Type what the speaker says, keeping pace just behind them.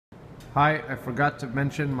Hi, I forgot to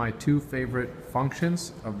mention my two favorite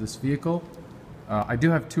functions of this vehicle. I do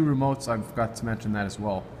have two remotes, I forgot to mention that as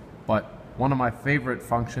well. But one of my favorite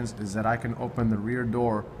functions is that I can open the rear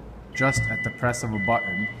door just at the press of a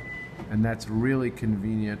button. And that's really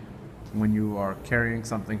convenient when you are carrying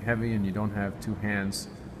something heavy and you don't have two hands.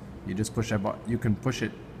 You just push that button. You can push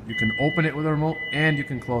it, you can open it with a remote and you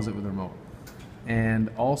can close it with a remote. And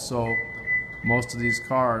also, most of these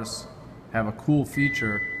cars have a cool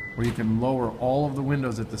feature where you can lower all of the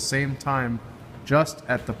windows at the same time just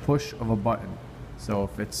at the push of a button. So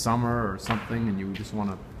if it's summer or something and you just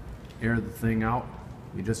want to air the thing out,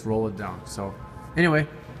 you just roll it down. So anyway,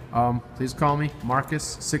 please call me,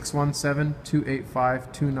 Marcus,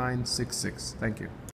 617-285-2966. Thank you.